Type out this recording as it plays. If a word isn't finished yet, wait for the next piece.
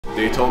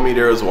They told me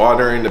there was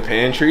water in the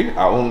pantry.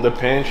 I owned the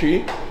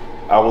pantry.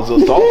 I was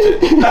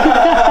assaulted.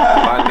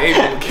 My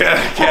nasal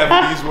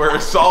cavities were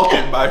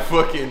assaulted by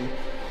fucking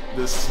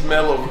the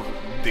smell of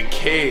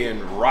decay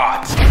and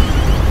rot.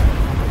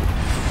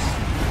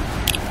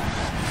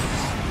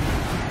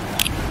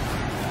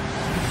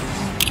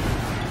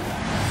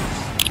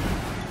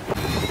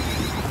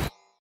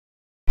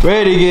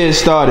 Ready to get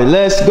started.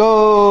 Let's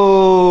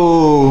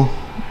go.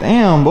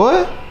 Damn,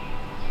 boy.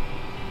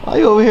 Why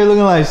you over here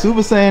looking like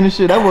Super Saiyan and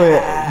shit? That boy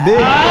big.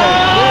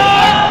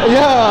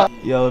 Yeah.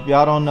 Yo, if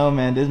y'all don't know,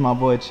 man, this is my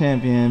boy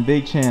Champion,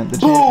 Big Champ. The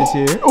champ is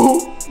here.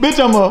 Ooh, bitch,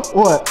 I'm a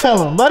what?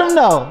 Tell him. Let him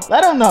know.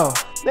 Let him know.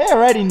 They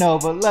already know,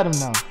 but let him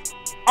know.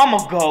 I'm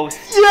a ghost.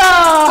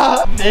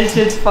 Yeah. This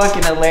shit's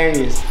fucking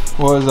hilarious.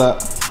 What was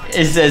that?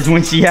 It says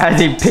when she has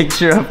a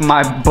picture of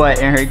my butt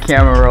in her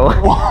camera roll.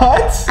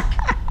 What?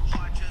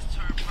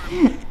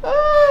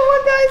 Oh,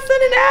 one guy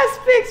sending ass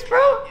pics,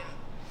 bro.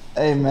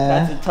 Hey, man.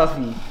 That's a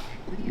toughie.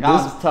 That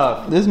was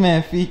tough. This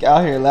man Feek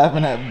out here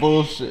laughing at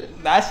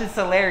bullshit. That shit's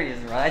hilarious,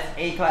 bro. That's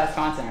A-class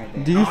content right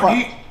there.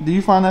 Do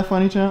you find that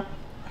funny, Champ?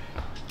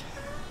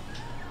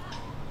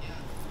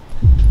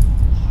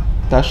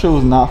 That shit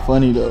was not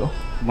funny though.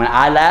 When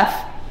I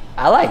laugh,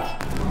 I like.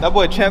 That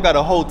boy Champ got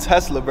a whole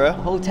Tesla, bro.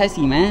 Whole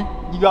Tessie, man.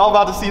 You all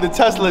about to see the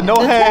Tesla, no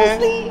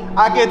hands.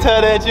 I can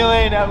tell that you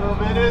ain't never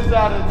been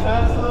inside a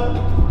Tesla.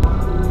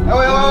 Hey,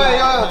 wait,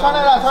 yo,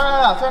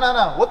 turn that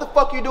down. What the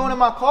fuck you doing in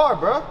my car,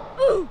 bro?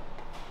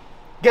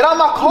 Get out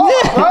my car,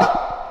 bro.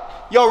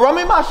 Yo, run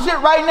me my shit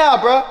right now,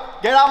 bro.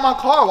 Get out my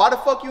car. Why the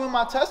fuck you in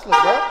my Tesla,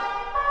 bro?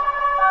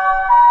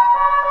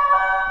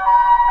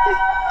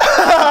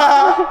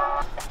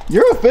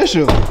 You're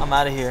official. I'm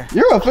out of here.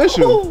 You're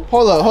official.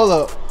 Hold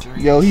up.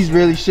 Yo, he's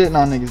really shitting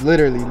on niggas,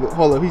 literally.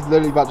 Hold up, he's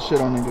literally about to shit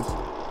on niggas.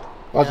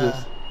 Watch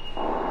this.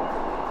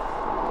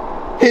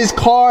 His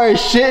car is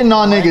shitting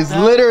on niggas,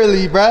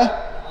 literally, bruh.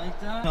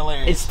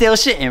 It's still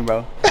shitting,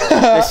 bro.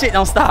 The shit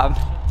don't stop.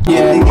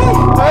 Yeah,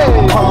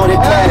 come with a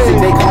classic,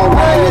 they come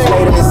years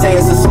later and say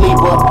it's a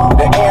sleeper.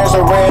 The airs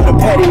are rare, the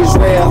petty is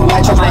rare.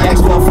 Match on my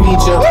X1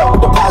 feature.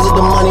 Deposit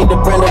the money to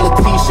Brenda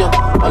Leticia.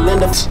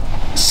 Linda.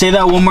 Say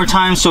that one more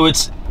time so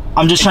it's,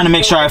 I'm just trying to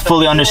make sure I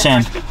fully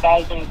understand.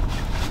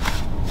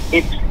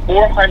 It's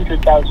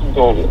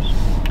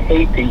 $400,000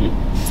 paid to you.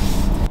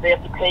 They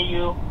have to pay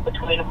you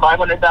between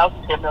 $500,000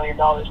 to $10 million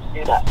to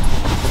do that.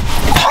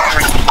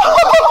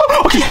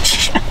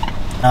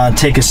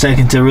 Take a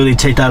second to really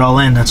take that all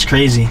in. That's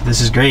crazy.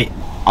 This is great.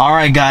 All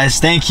right, guys.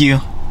 Thank you.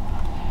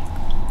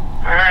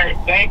 All right.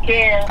 Take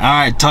care. All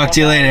right. Talk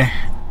to you later.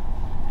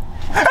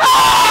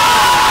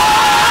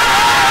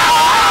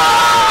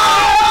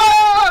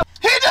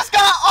 He just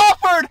got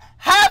offered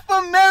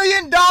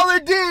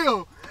 $500,000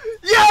 deal.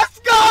 Yes,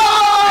 go!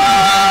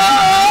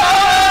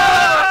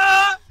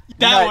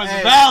 That was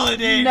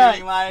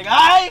validating, my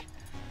guy.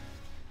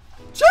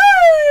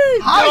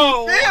 How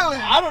you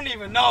feeling? I don't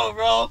even know,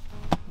 bro.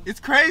 It's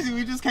crazy.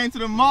 We just came to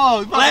the mall.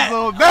 We bought Let's a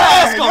little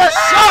bag.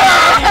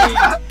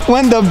 go.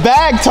 When the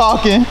bag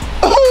talking,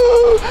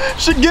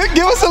 should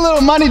give us a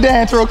little money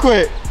dance real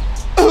quick.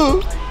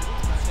 Ooh,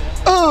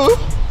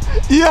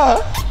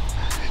 yeah.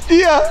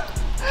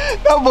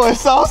 That boy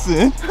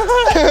saucing.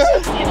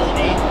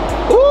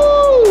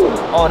 Ooh.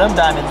 Oh, them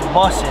diamonds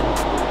busting.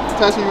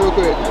 Touch me real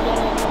quick.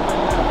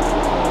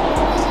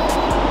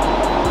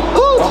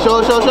 Ooh, show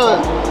it.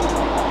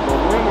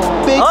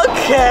 Big.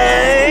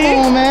 Okay.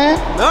 Come on, man.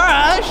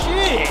 Alright,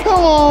 shit.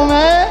 Come on,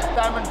 man.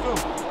 Diamond 2.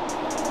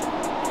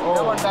 Oh.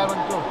 That one,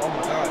 Diamond 2. Oh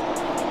my God.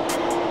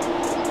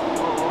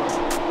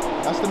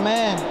 That's the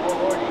man.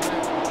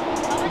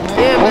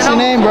 Yeah, what's your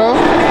name, bro?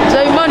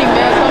 J Money,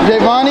 man. J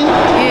Vonnie?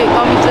 Yeah,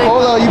 call me J.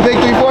 Hold on, you big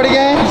 340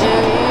 games?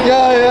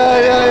 Yeah.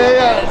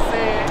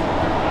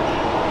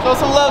 Show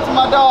some love to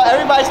my dog.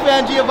 Everybody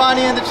spam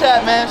Giovanni in the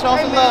chat, man. Show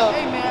him some love.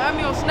 Hey, man, add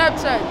me on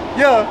Snapchat.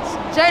 Yeah.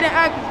 Jaden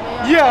Atkins,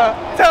 man. Yeah,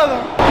 tell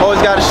them.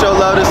 Always gotta show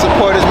love to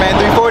supporters, man.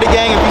 340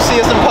 gang, if you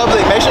see us in public,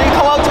 make sure you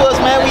come up to us,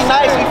 man. We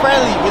nice, we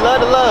friendly, we love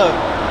to love.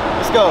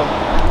 Let's go.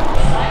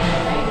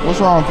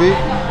 What's wrong, Pete?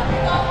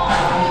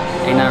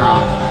 Ain't nothing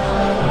wrong.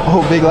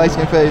 Oh, big light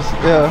skin face,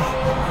 yeah.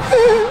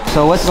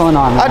 So what's going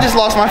on, man? I just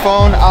lost my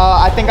phone.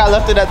 I think I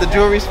left it at the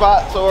jewelry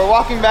spot, so we're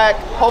walking back.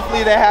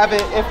 Hopefully they have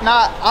it. If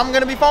not, I'm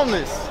gonna be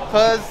phoneless,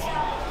 cause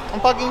I'm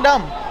fucking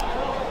dumb.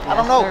 I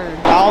don't know.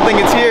 I don't think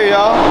it's here,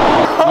 y'all.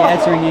 Yeah,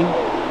 it's ringing.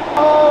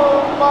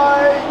 Oh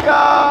my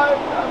God!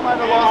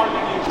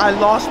 I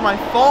lost my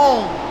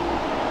phone.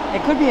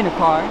 It could be in the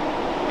car.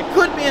 It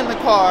could be in the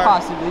car.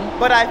 Possibly.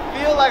 But I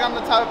feel like I'm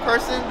the type of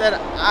person that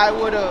I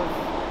would have.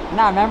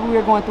 Nah, remember we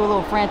were going through a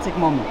little frantic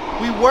moment.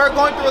 We were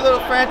going through a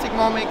little frantic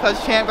moment because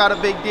Champ got a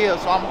big deal.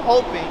 So I'm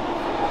hoping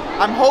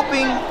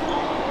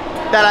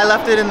that I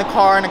left it in the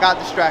car and I got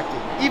distracted.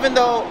 Even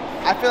though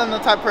I feel I'm the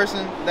type of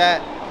person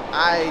that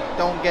I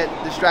don't get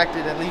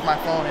distracted and leave my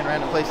phone in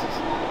random places.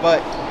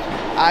 But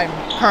I'm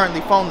currently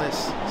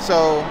phoneless,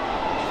 so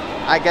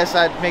I guess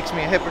that makes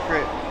me a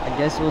hypocrite. I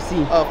guess we'll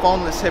see. A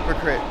phoneless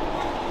hypocrite.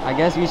 I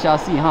guess we shall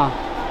see, huh?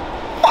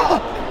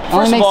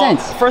 Only makes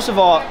sense. First of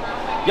all,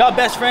 Y'all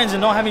best friends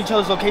and don't have each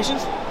other's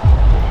locations?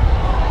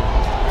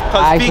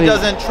 Because Actually- Feet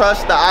doesn't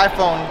trust the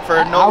iPhone for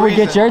no reason. I would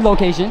get your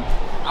location.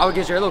 I would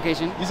get your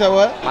location. You said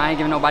what? But I ain't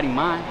giving nobody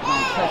mine.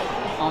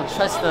 I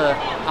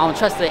don't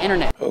trust the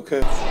internet.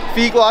 Okay.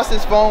 Feet lost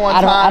his phone one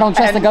time. I don't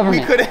trust the and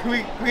government.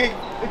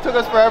 It took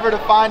us forever to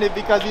find it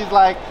because he's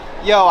like,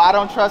 yo, I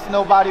don't trust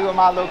nobody with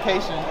my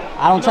location.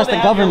 I don't trust they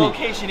the have your government.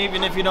 location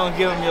even if you don't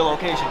give them your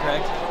location,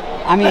 correct?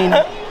 I mean,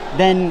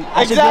 then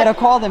I should be able to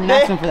call them and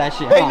ask them for that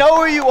shit. They huh? know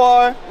where you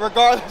are,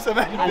 regardless of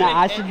anything.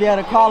 I should be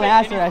able to call and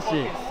ask for that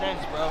shit.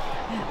 Sense, bro.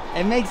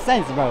 It makes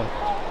sense, bro.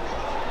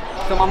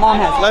 So my mom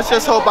has. Let's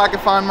just hope I can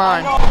find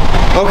mine.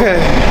 Okay,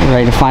 You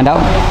ready to find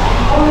out?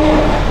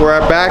 we're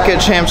back at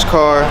Champ's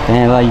car.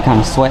 Damn, like you kind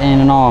of sweating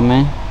and all,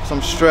 man. So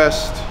I'm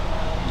stressed.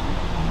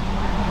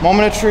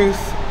 Moment of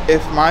truth,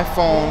 if my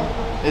phone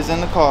is in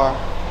the car.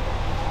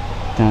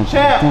 Dun,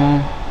 Champ!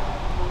 dun.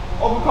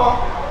 Open car.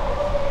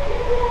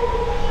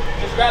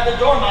 Just grab the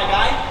door, my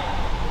guy.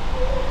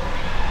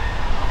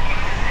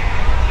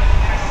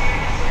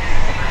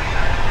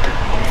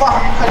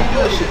 Fuck, how do you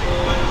do this shit?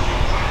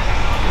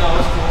 No,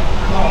 it's cool.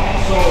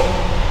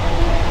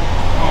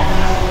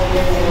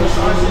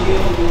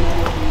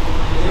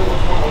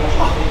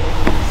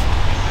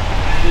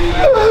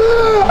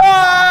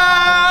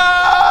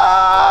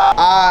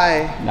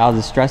 That was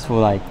a stressful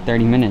like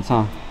 30 minutes,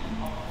 huh?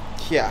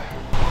 Yeah.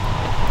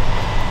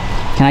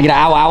 Can I get an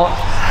hour?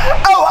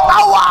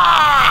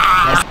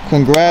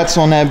 Congrats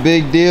on that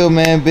big deal,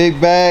 man. Big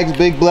bags,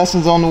 big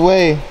blessings on the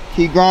way.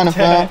 Keep grinding,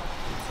 fam.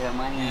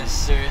 Yes,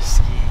 sir,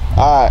 ski.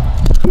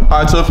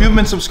 Alright, so if you've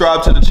been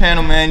subscribed to the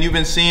channel, man, you've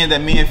been seeing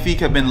that me and Feek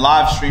have been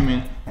live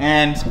streaming.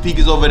 And Feek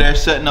is over there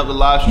setting up the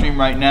live stream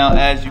right now,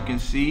 as you can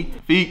see.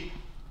 Feek.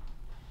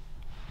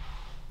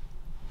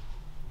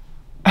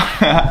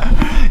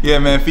 Yeah,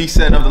 man, Feek's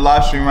setting up the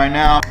live stream right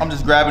now. I'm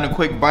just grabbing a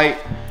quick bite.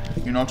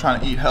 You know, I'm trying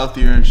to eat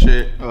healthier and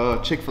shit.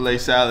 Chick-fil-A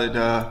salad.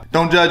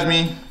 Don't judge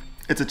me.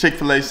 It's a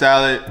Chick-fil-A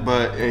salad,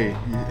 but hey,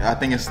 I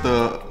think it's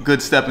the good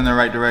step in the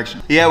right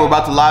direction. Yeah, we're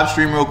about to live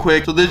stream real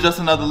quick. So this is just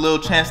another little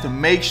chance to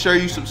make sure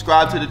you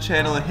subscribe to the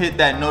channel and hit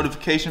that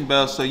notification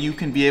bell so you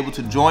can be able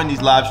to join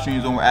these live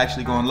streams when we're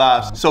actually going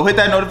live. So hit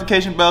that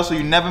notification bell so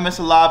you never miss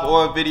a live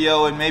or a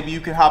video, and maybe you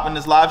can hop in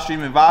this live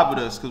stream and vibe with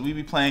us, because we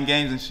be playing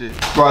games and shit.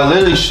 Bro, I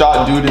literally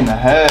shot dude in the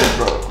head,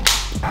 bro.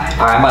 Alright,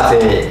 I'm about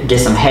to get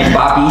some head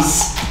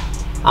boppies.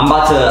 I'm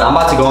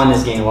about to go in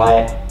this game,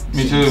 Wyatt.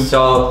 Me too.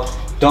 So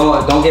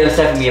don't get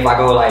upset with me if I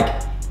go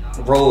like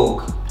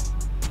rogue.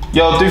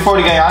 Yo,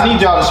 340 gang, I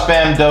need y'all to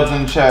spam dubs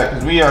in the chat,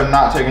 because we are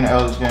not taking the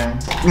L this game.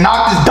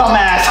 Knock this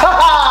dumbass!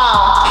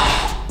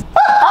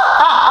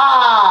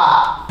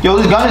 Yo,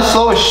 this gun is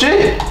slow as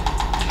shit.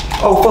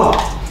 Oh fuck.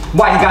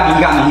 Why he got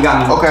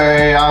me.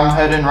 Okay, I'm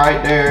heading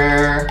right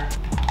there.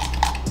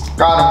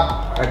 Got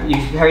him. Alright, you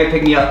hurry up,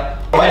 pick me up.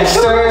 Yes,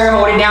 sir,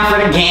 hold it down for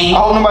the game. I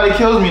hope nobody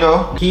kills me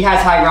though. He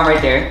has high ground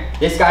right there.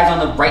 This guy's on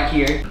the right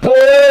here.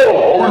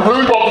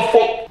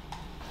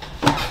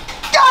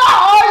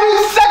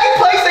 Second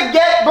place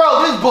again,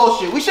 bro. This is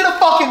bullshit. We should have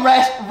fucking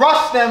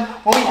rushed them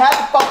when we had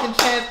the fucking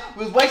chance.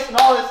 We was wasting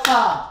all this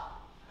time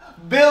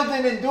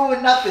building and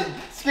doing nothing,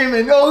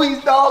 screaming, "Oh,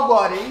 he's dog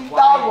water. He's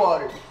dog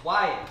water."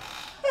 Why?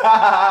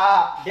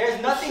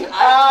 There's nothing I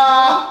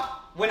can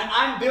do when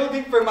I'm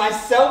building for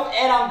myself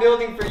and I'm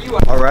building for you.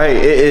 All right,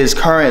 it is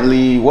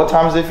currently, what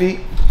time is it, Feet?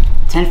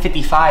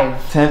 10:55.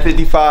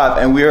 10:55,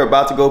 and we are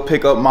about to go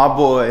pick up my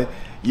boy,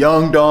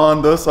 Young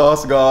Don the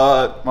Sauce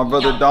God. My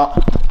brother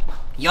Don.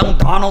 Young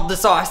Donald the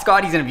Sauce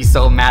God, he's gonna be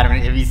so mad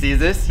if he sees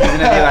this. He's gonna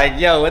be like,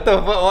 yo, what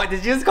the fuck? What,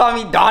 did you just call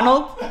me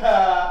Donald?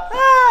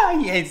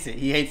 He hates it.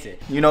 He hates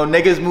it. You know,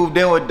 niggas moved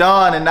in with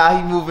Don, and now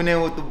he moving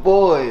in with the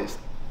boys.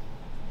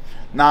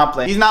 Nah, I'm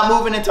playing. He's not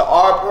moving into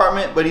our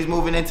apartment, but he's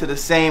moving into the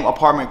same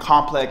apartment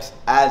complex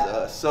as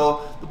us.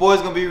 So the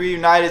boys gonna be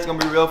reunited. It's gonna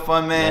be real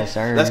fun, man. Yes,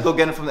 sir. Let's go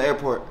get him from the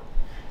airport.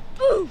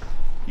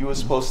 You were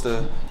supposed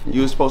to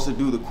do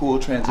the cool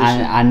transition.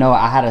 I know.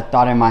 I had a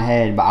thought in my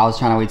head, but I was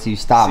trying to wait till you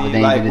stop. See, but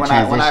then like you did the when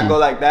transition. I go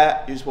like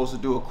that, you're supposed to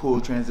do a cool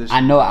transition.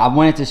 I know. I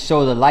wanted to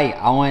show the light.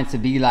 I wanted to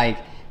be like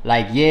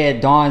yeah,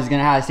 Dawn's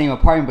gonna have the same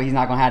apartment, but he's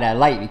not gonna have that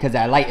light because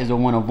that light is a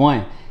 1 of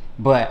 1.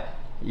 But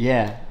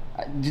yeah,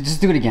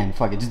 just do it again.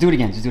 Fuck it. Just do it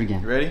again.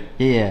 You ready?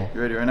 Yeah.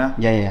 You ready right now?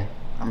 Yeah.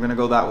 I'm gonna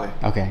go that way.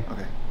 Okay.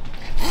 Okay.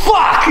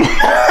 Fuck!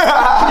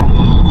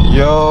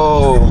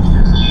 Yo.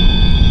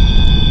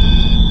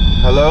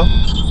 Hello?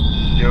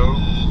 Yo,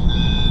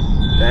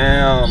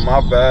 Damn,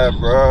 my bad,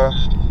 bruh.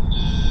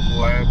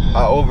 what happened?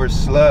 I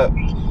overslept.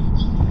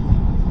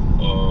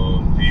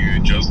 You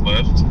just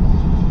left?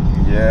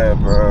 Yeah,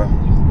 bruh.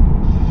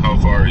 How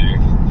far are you?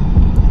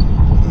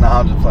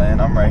 Nah, I'm just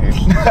playing. I'm right here.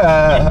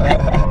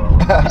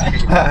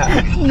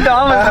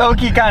 Dawn was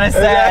low-key kind of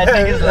sad.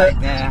 Niggas like,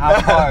 man,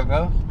 how far,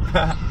 bro?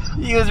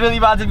 He was really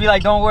about to be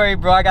like, don't worry,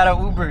 bro. I got an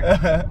Uber.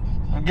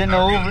 I'm getting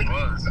an Uber.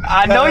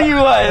 I know you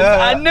was.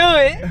 I knew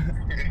it.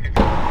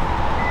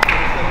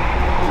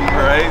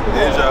 Right?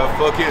 There's your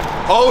fucking.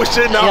 Oh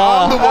shit! Now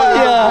Yeah, I'm the one.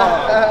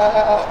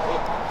 yeah.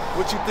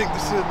 What you think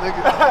this is,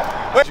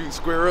 nigga? You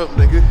square up,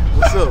 nigga.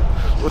 What's up?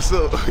 What's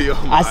up? Yo,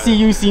 I see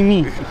you, see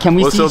me. Can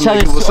we What's see up, each other?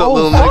 nigga? What's up,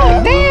 little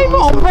nigga? Damn,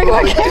 What's gonna up, break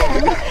my little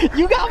camera.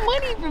 You got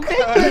money from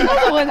taking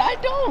another one. I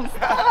don't.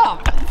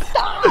 Stop.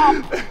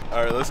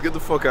 All right, let's get the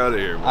fuck out of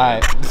here, man. All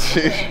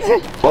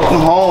right.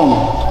 Welcome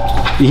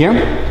home. You hear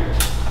him?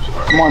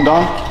 Come on,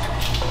 Don.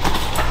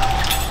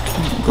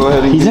 Go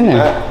ahead and He's get in there.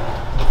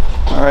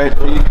 that. All right,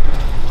 P.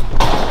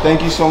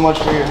 Thank you so much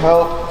for your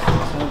help.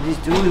 He's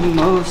doing the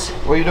most.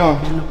 What are you doing?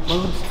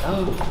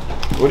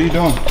 What are you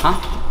doing? Huh?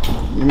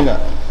 Give me that.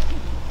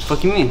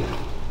 Fuck you mean?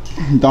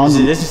 Don,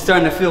 This is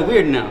starting to feel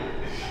weird now.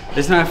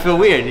 It's starting to feel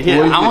weird.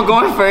 Here, I'm gonna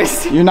go in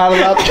first. you're not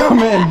allowed to come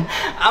in.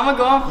 I'm gonna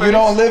go in first. You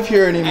don't live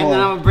here And then I'm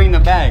anymore. gonna bring the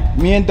bag.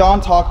 Me and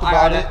Don talked Alright,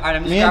 about it. alright,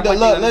 let me Me just and grab Don, one thing,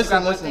 look, let me just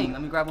grab one listen. thing,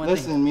 let me grab one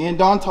Listen, thing. me and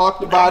Don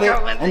talked about it,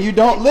 grab one and thing. you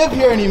don't live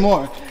here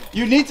anymore.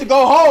 You need to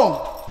go home.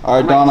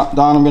 All right,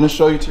 Don, I'm gonna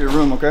show you to your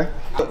room, okay?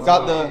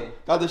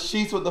 Got the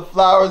sheets with the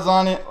flowers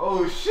on it.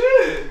 Oh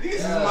shit, these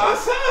is my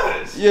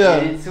size. Yeah,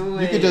 Get into you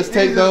it. could just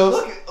take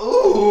those.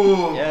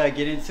 Ooh. Yeah,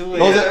 get into it.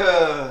 Those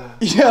are-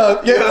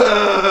 yeah,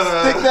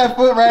 stick that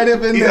foot right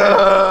up in there.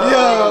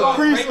 Yeah,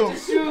 crease Break them. the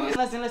shoes.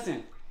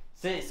 Listen.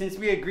 Since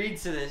we agreed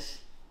to this,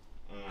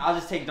 I'll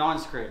just take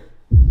Dawn's crib.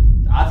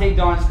 I'll take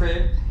Dawn's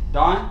crib.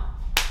 Dawn,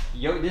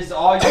 yo, this is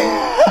all you.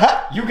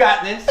 You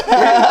got this. We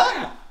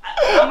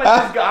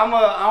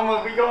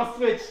gonna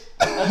switch.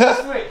 Let's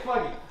just switch.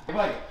 Fuck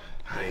it.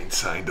 I ain't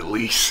signed the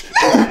lease.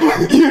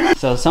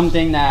 So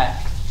something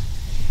that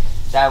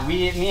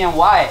me and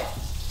Wyatt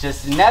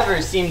just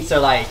never seemed to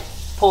like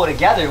pull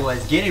together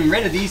was getting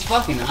rid of these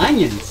fucking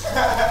onions.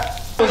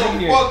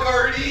 Fuck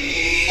are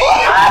these?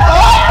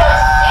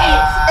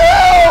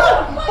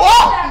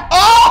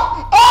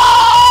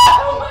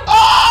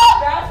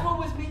 That's what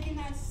was making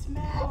that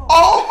smell.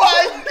 Oh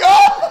my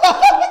God!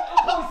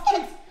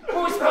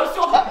 Oh, it smells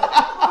so bad.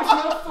 Oh, it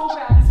smells so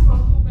bad. It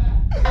smells so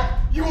bad.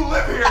 You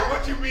live here.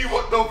 What you mean?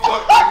 What the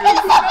fuck, nigga?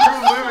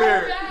 You live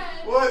here.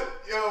 What?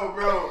 Yo,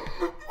 bro.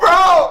 Bro,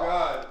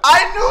 God. I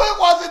knew it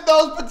wasn't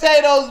those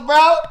potatoes,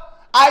 bro.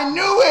 I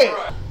knew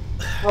it.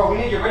 Bro, we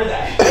need to get rid of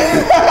that.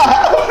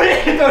 We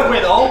need to throw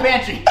away the whole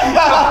pantry.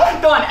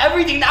 Dawn,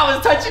 everything that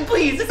was touching,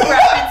 please, just grab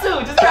it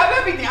too. Just grab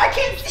everything. I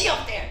can't see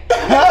up there. I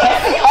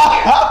can't see up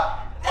there.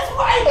 That's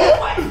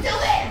why it's still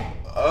there.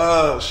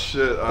 Oh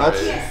shit. All I right.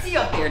 can't see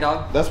up there,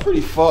 dog. That's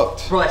pretty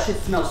fucked. Bro, that shit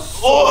smells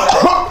so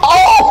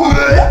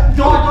Oh!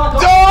 Dawn.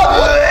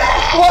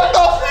 What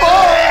the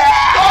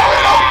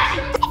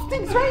fuck?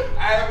 Things right? I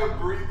haven't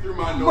breathed through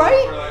my nose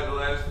Right? for like the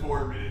last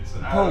 4 minutes.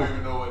 And I Bro. don't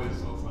even know what it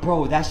smells like.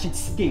 Bro, that shit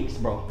stinks,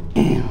 bro.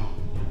 Damn.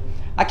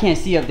 I can't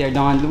see up there,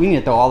 Dawn. We need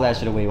to throw all that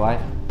shit away, why?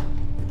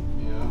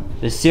 Yeah.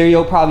 The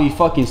cereal probably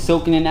fucking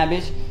soaking in that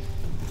bitch.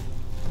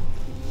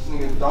 This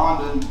nigga Don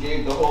done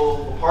gave the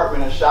whole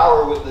apartment a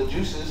shower with the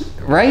juices.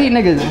 Right,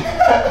 niggas?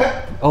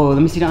 Oh,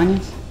 let me see the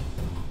onions.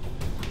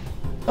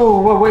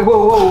 Oh,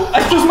 whoa.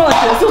 I still smell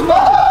that shit. I still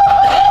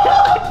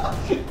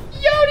smell it.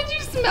 Yo, did you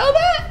smell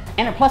that?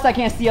 And plus, I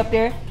can't see up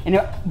there.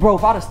 And bro,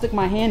 if I'd have stuck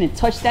my hand and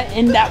touched that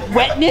in that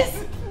wetness,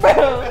 bro,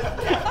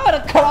 I would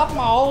have cut off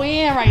my whole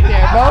hand right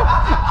there, bro.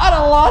 I'd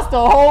have lost a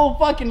whole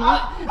fucking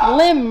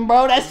limb,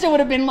 bro. That shit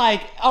would have been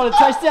like, I would have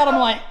touched that. I'm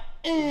like,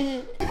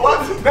 eh.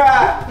 What's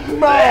that?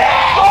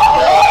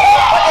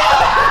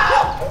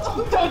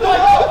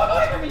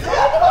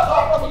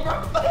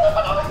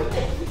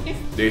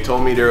 They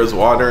told me there was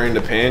water in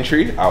the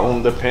pantry. I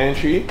owned the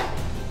pantry.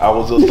 I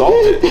was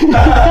assaulted.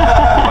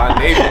 My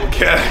naval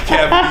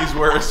cavities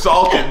were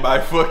assaulted by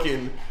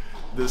fucking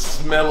the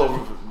smell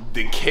of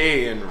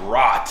decay and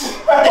rot.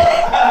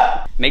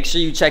 Make sure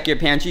you check your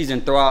pantries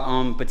and throw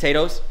out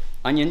potatoes,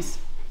 onions,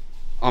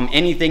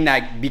 anything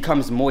that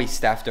becomes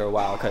moist after a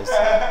while, cause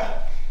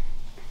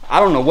I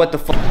don't know what the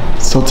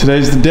fuck. So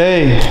today's the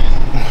day.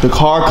 The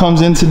car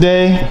comes in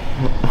today.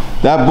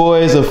 That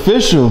boy is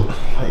official.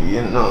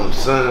 You know what I'm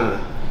saying?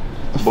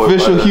 Boy,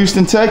 Official about to-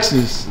 Houston,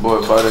 Texas. Boy,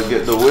 about to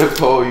get the whip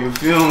hole, you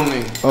feel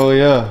me? Oh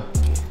yeah.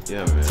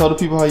 Yeah, man. Tell the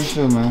people how you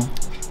feel, man.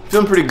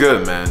 Feeling pretty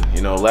good, man.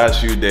 You know, last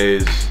few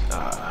days,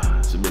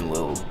 it's been a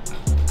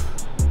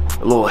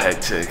little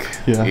hectic.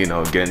 Yeah. You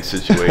know, getting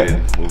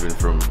situated, moving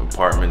from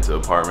apartment to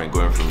apartment,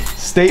 going from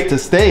State to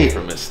state.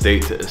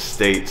 estate to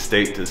estate,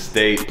 state to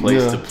state,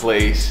 place Yeah. to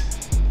place.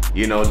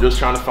 You know, just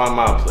trying to find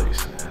my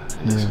place, man,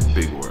 in this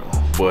big world.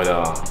 But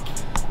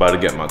about to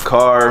get my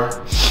car,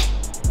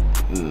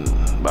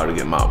 about to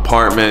get my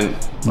apartment,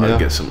 about Yeah.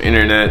 to get some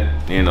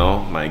internet. You know,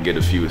 might get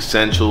a few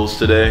essentials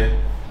today.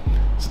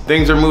 So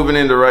things are moving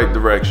in the right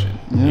direction.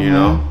 Yeah, you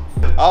know.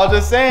 man. I was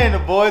just saying, the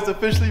boys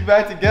officially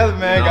back together,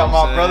 man. You know Got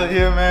what I'm my brother saying?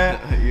 here, man.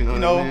 You know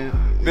what I mean?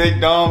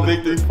 Big Dom,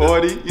 Big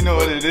 340. You know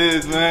what it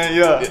is, man.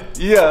 Yeah,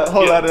 a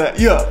whole Yeah. lot of that.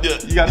 Yeah.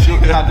 You got to do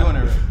it. You're not doing it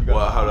right. You gotta-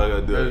 Well, how do I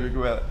gotta do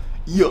it?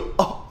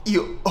 Yeah.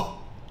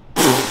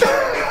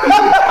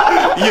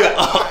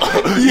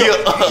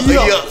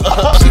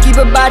 She keep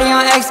her body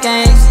on X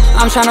Games.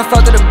 I'm tryna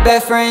fuck with her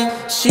best friend.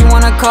 She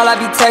wanna call, I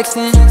be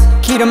texting.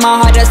 Key to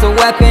my heart, that's the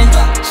weapon.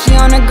 She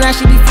on the ground,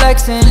 she be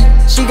flexing.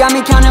 She got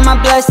me counting my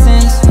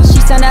blessings. She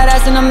sent that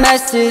ass in a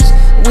message.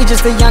 We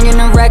just a young and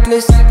the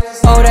reckless.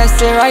 Oh, that's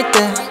it right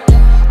there.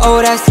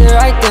 Oh, that's it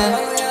right there.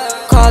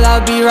 Call,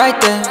 I'll be right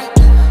there.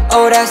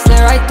 Oh, that's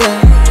it right there.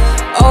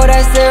 Oh,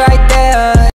 that's it right there.